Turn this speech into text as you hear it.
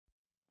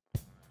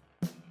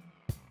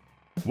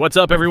What's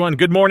up, everyone?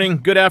 Good morning,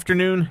 good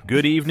afternoon,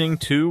 good evening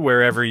to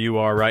wherever you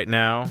are right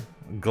now.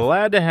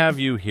 Glad to have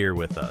you here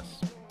with us.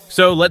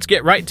 So let's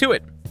get right to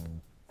it.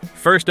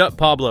 First up,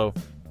 Pablo.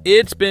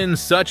 It's been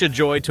such a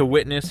joy to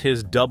witness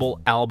his double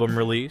album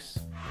release.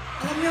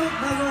 Alam niyo,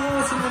 bago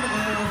ako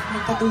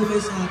magpatuloy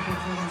sa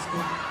performance ko,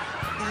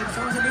 gusto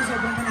ko sabihin,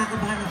 sobrang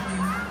kinakabahan ako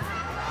ngayon.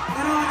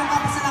 Pero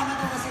nagpapasalamat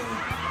ako kasi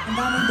ang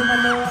daming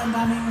dumalo, ang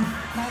daming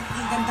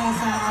nakikikanta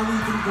sa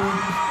awitin ko.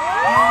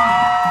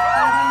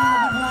 Talagang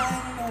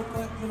nabubuhayan yung loob ko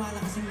at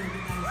lumalakas yung loob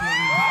dahil sa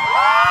inyo.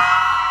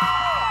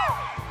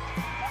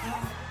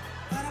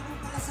 Para po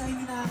pala sa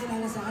hindi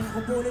nakakilala sa akin, ako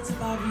po ulit si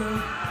Pablo.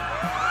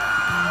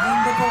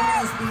 Member po ng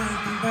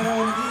SB19, pero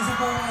nag-iisa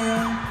po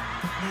ngayon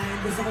dahil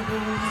gusto ko po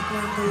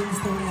ikwento yung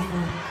storya ko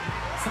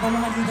sa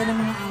pamamagitan ng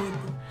mga awit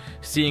ko.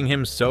 Seeing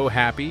him so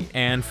happy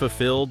and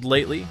fulfilled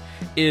lately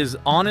is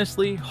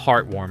honestly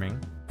heartwarming.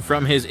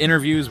 From his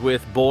interviews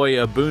with Boy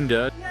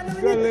Abunda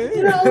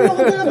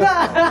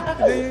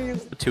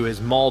to his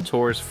mall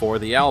tours for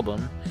the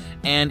album,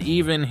 and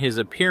even his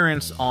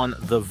appearance on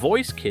The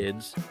Voice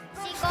Kids,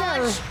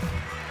 GCash!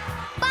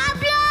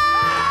 Pablo!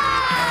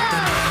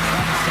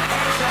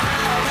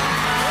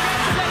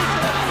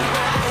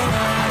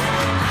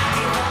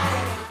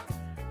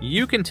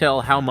 you can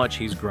tell how much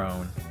he's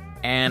grown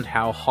and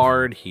how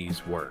hard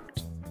he's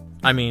worked.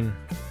 I mean,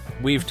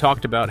 we've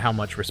talked about how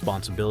much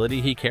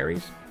responsibility he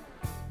carries,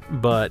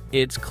 but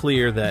it's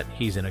clear that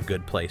he's in a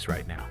good place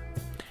right now,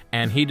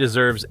 and he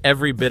deserves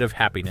every bit of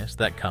happiness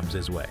that comes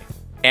his way.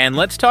 And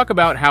let's talk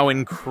about how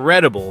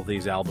incredible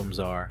these albums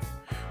are.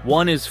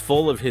 One is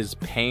full of his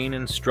pain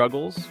and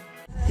struggles.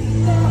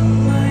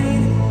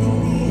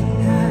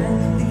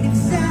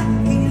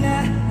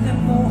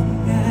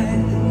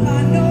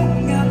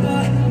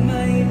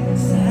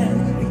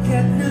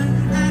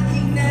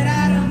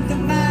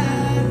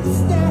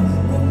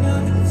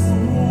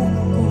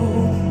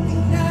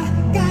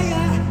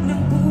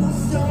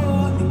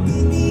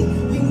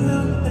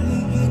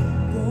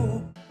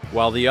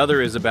 While the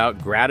other is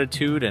about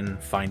gratitude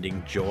and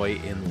finding joy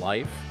in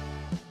life.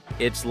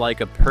 It's like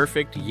a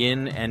perfect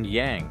yin and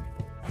yang.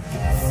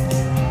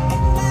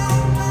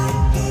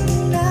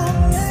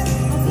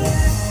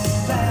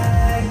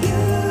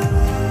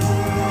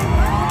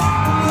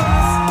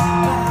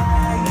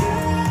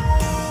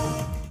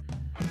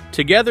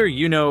 Together,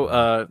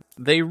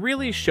 they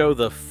really show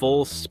the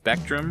full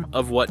spectrum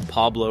of what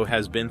Pablo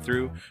has been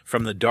through,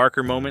 from the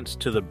darker moments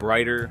to the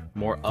brighter,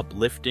 more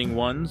uplifting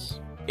ones.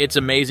 It's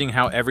amazing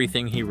how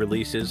everything he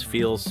releases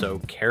feels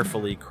so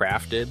carefully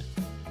crafted.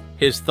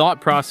 His thought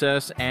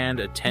process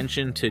and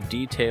attention to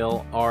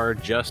detail are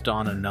just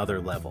on another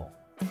level.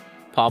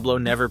 Pablo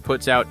never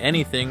puts out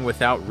anything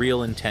without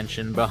real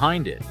intention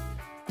behind it,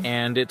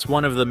 and it's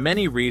one of the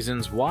many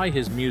reasons why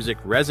his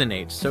music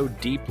resonates so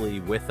deeply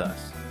with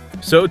us.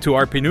 So to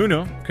our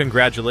Pinuno,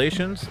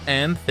 congratulations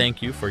and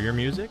thank you for your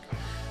music.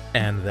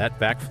 And that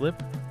backflip.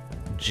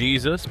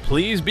 Jesus,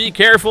 please be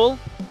careful!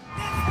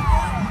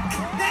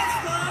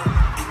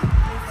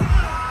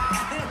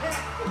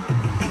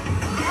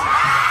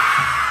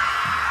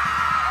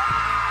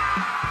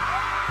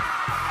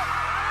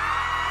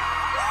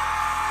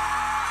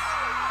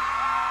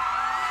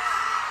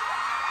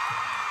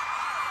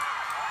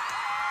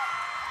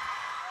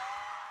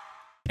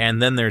 And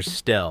then there's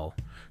Stell,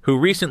 who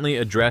recently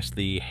addressed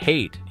the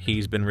hate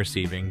he's been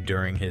receiving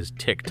during his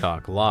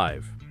TikTok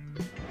live.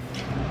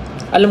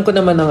 Alam ko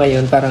naman na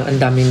ngayon parang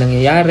ang daming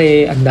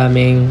nangyayari, ang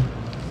daming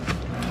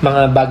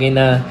mga bagay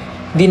na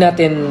di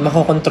natin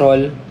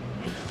makokontrol.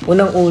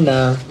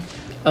 Unang-una,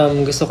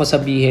 gusto ko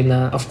sabihin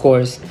na of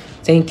course,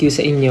 thank you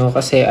sa inyo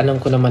kasi alam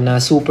ko naman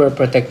na super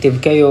protective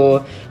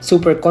kayo,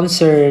 super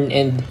concerned,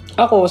 and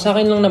ako, sa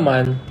akin lang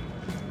naman,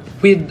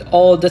 with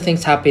all the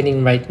things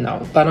happening right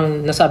now,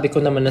 parang nasabi ko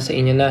naman na sa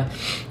inyo na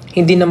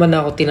hindi naman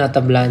ako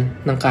tinatablan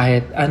ng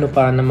kahit ano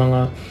pa ng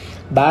mga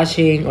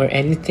bashing or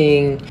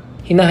anything.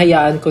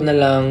 Hinahayaan ko na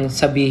lang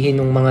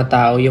sabihin ng mga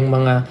tao yung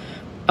mga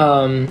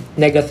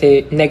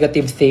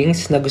negative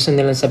things na gusto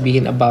nilang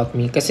sabihin about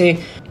me.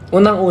 Kasi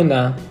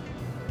unang-una,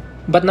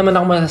 ba't naman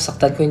ako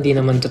masasaktan kung hindi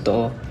naman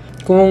totoo?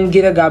 Kung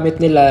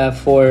ginagamit nila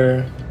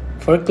for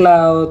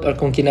clout, or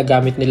kung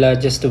ginagamit nila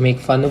just to make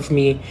fun of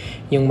me,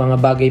 yung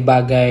mga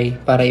bagay-bagay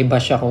para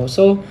i-bash ako.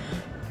 So,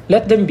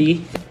 let them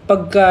be.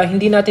 Pagka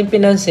hindi natin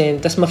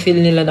pinansin, tas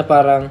ma-feel nila na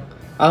parang,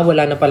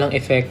 wala na palang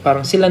effect,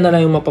 parang sila na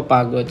lang yung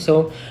mapapagod.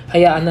 So,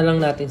 hayaan na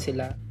lang natin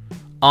sila.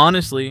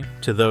 Honestly,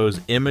 to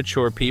those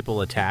immature people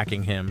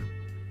attacking him,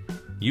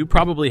 you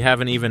probably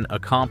haven't even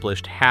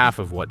accomplished half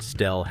of what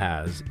Stell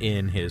has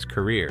in his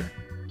career.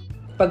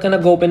 Pagka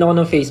nag-open ako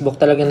ng Facebook,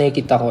 talaga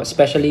nakikita ko,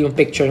 especially yung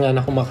picture nga na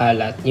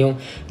kumakalat, yung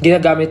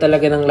ginagamit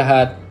talaga ng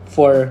lahat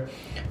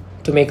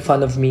to make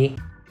fun of me.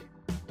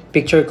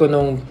 Picture ko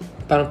nung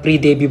parang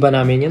pre-debut ba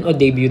namin yun o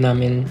debut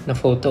namin na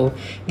photo.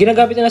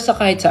 Ginagamit nila sa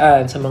kahit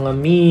saan, sa mga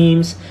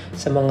memes,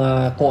 sa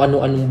mga kung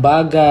ano-anong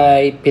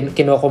bagay,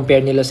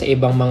 kino-compare nila sa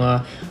ibang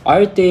mga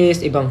artists,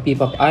 ibang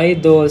P-pop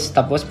idols,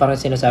 tapos parang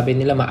sinasabi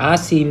nila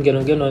maasim,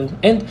 gano'n-gano'n.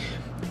 And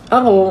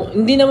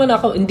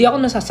Hindi ako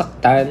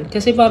nasasaktan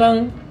kasi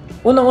parang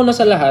unang-una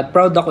sa lahat,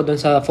 proud ako dun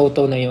sa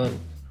photo na yun.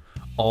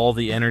 All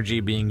the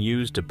energy being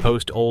used to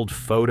post old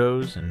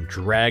photos and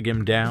drag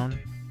him down?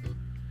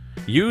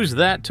 Use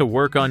that to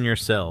work on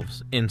yourselves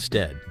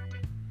instead.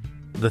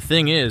 The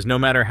thing is, no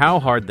matter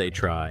how hard they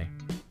try,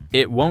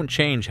 it won't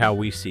change how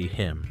we see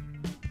him.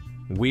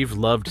 We've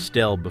loved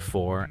Stell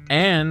before,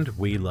 and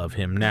we love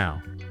him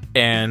now.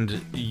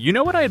 And you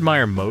know what I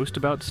admire most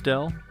about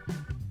Stell?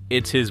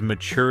 It's his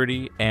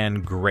maturity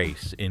and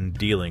grace in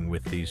dealing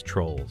with these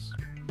trolls.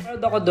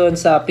 Proud ako doon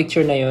sa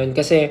picture na yun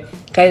kasi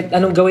kahit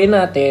anong gawin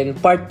natin,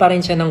 part pa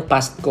rin siya ng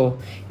past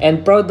ko.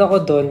 And proud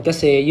ako doon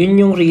kasi yun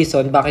yung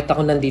reason bakit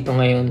ako nandito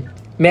ngayon.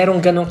 Merong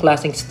ganong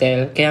klaseng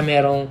Stell, kaya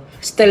merong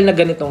Stell na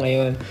ganito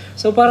ngayon.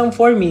 So parang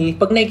for me,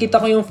 pag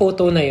nakikita ko yung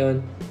photo na yun,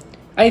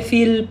 I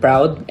feel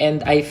proud and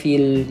I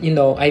feel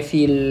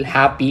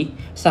happy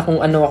sa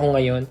kung ano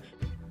ako ngayon.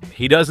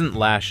 He doesn't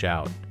lash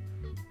out.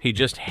 He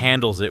just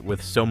handles it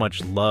with so much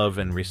love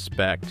and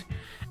respect,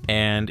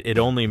 and it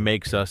only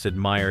makes us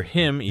admire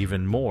him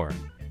even more.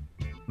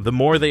 The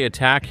more they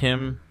attack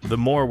him, the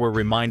more we're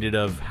reminded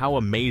of how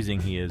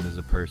amazing he is as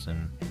a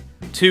person.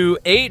 To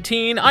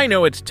 18, I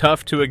know it's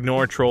tough to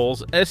ignore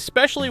trolls,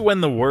 especially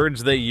when the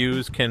words they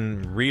use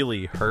can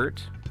really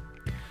hurt.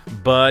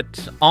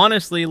 But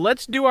honestly,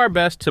 let's do our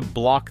best to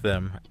block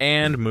them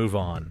and move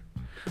on.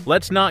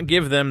 Let's not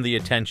give them the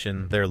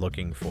attention they're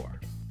looking for.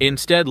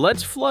 Instead,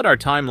 let's flood our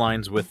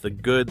timelines with the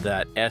good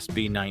that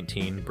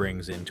SB19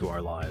 brings into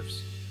our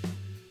lives.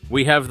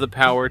 We have the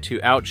power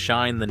to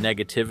outshine the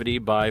negativity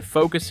by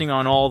focusing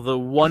on all the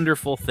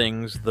wonderful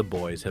things the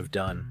boys have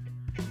done.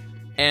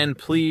 And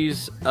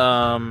please,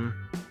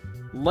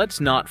 let's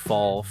not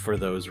fall for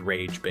those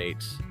rage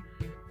baits,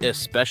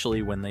 especially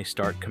when they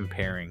start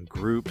comparing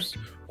groups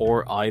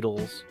or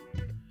idols.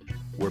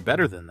 We're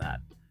better than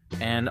that,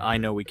 and I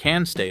know we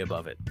can stay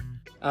above it.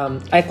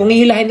 Ay kung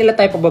hihilahin nila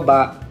tayo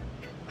pababa,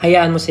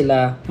 hayaan mo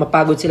sila,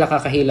 mapagod sila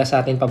kakahila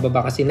sa atin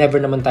pababa kasi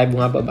never naman tayo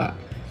bumababa.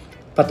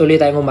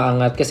 Patuloy tayong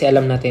umaangat kasi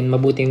alam natin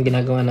mabuti yung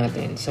ginagawa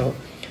natin. So,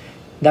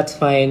 that's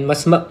fine.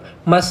 Mas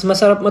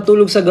masarap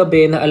matulog sa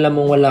gabi na alam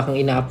mong wala kang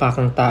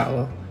inaapakang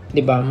tao.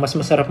 'Di ba? Mas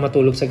masarap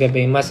matulog sa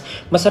gabi. Mas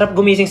masarap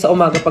gumising sa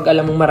umaga pag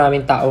alam mong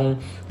maraming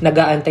taong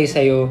nag-aantay sa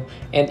iyo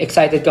and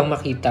excited kang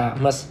makita.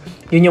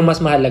 Yun yung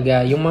mas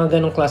mahalaga. Yung mga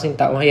ganong klaseng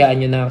tao, hayaan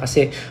niyo na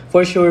kasi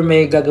for sure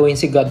may gagawin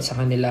si God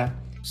sa kanila.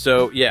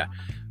 So, yeah.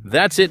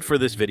 That's it for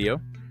this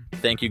video.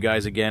 Thank you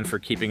guys again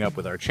for keeping up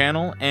with our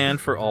channel and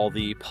for all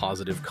the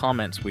positive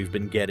comments we've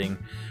been getting.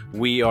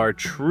 We are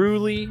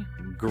truly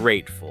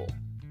grateful.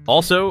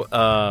 Also,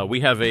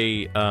 we have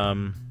a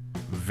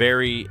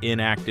very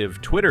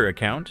inactive Twitter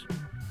account,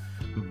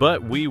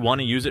 but we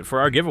want to use it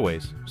for our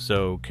giveaways,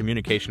 so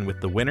communication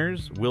with the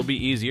winners will be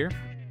easier.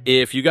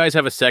 If you guys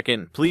have a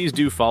second, please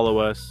do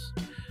follow us.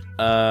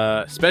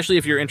 Especially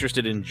if you're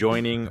interested in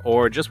joining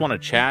or just want to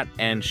chat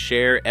and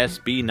share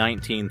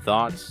SB19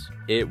 thoughts,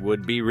 it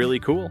would be really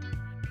cool.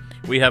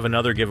 We have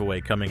another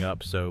giveaway coming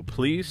up, so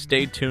please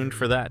stay tuned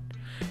for that.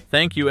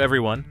 Thank you,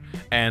 everyone,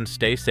 and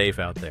stay safe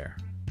out there.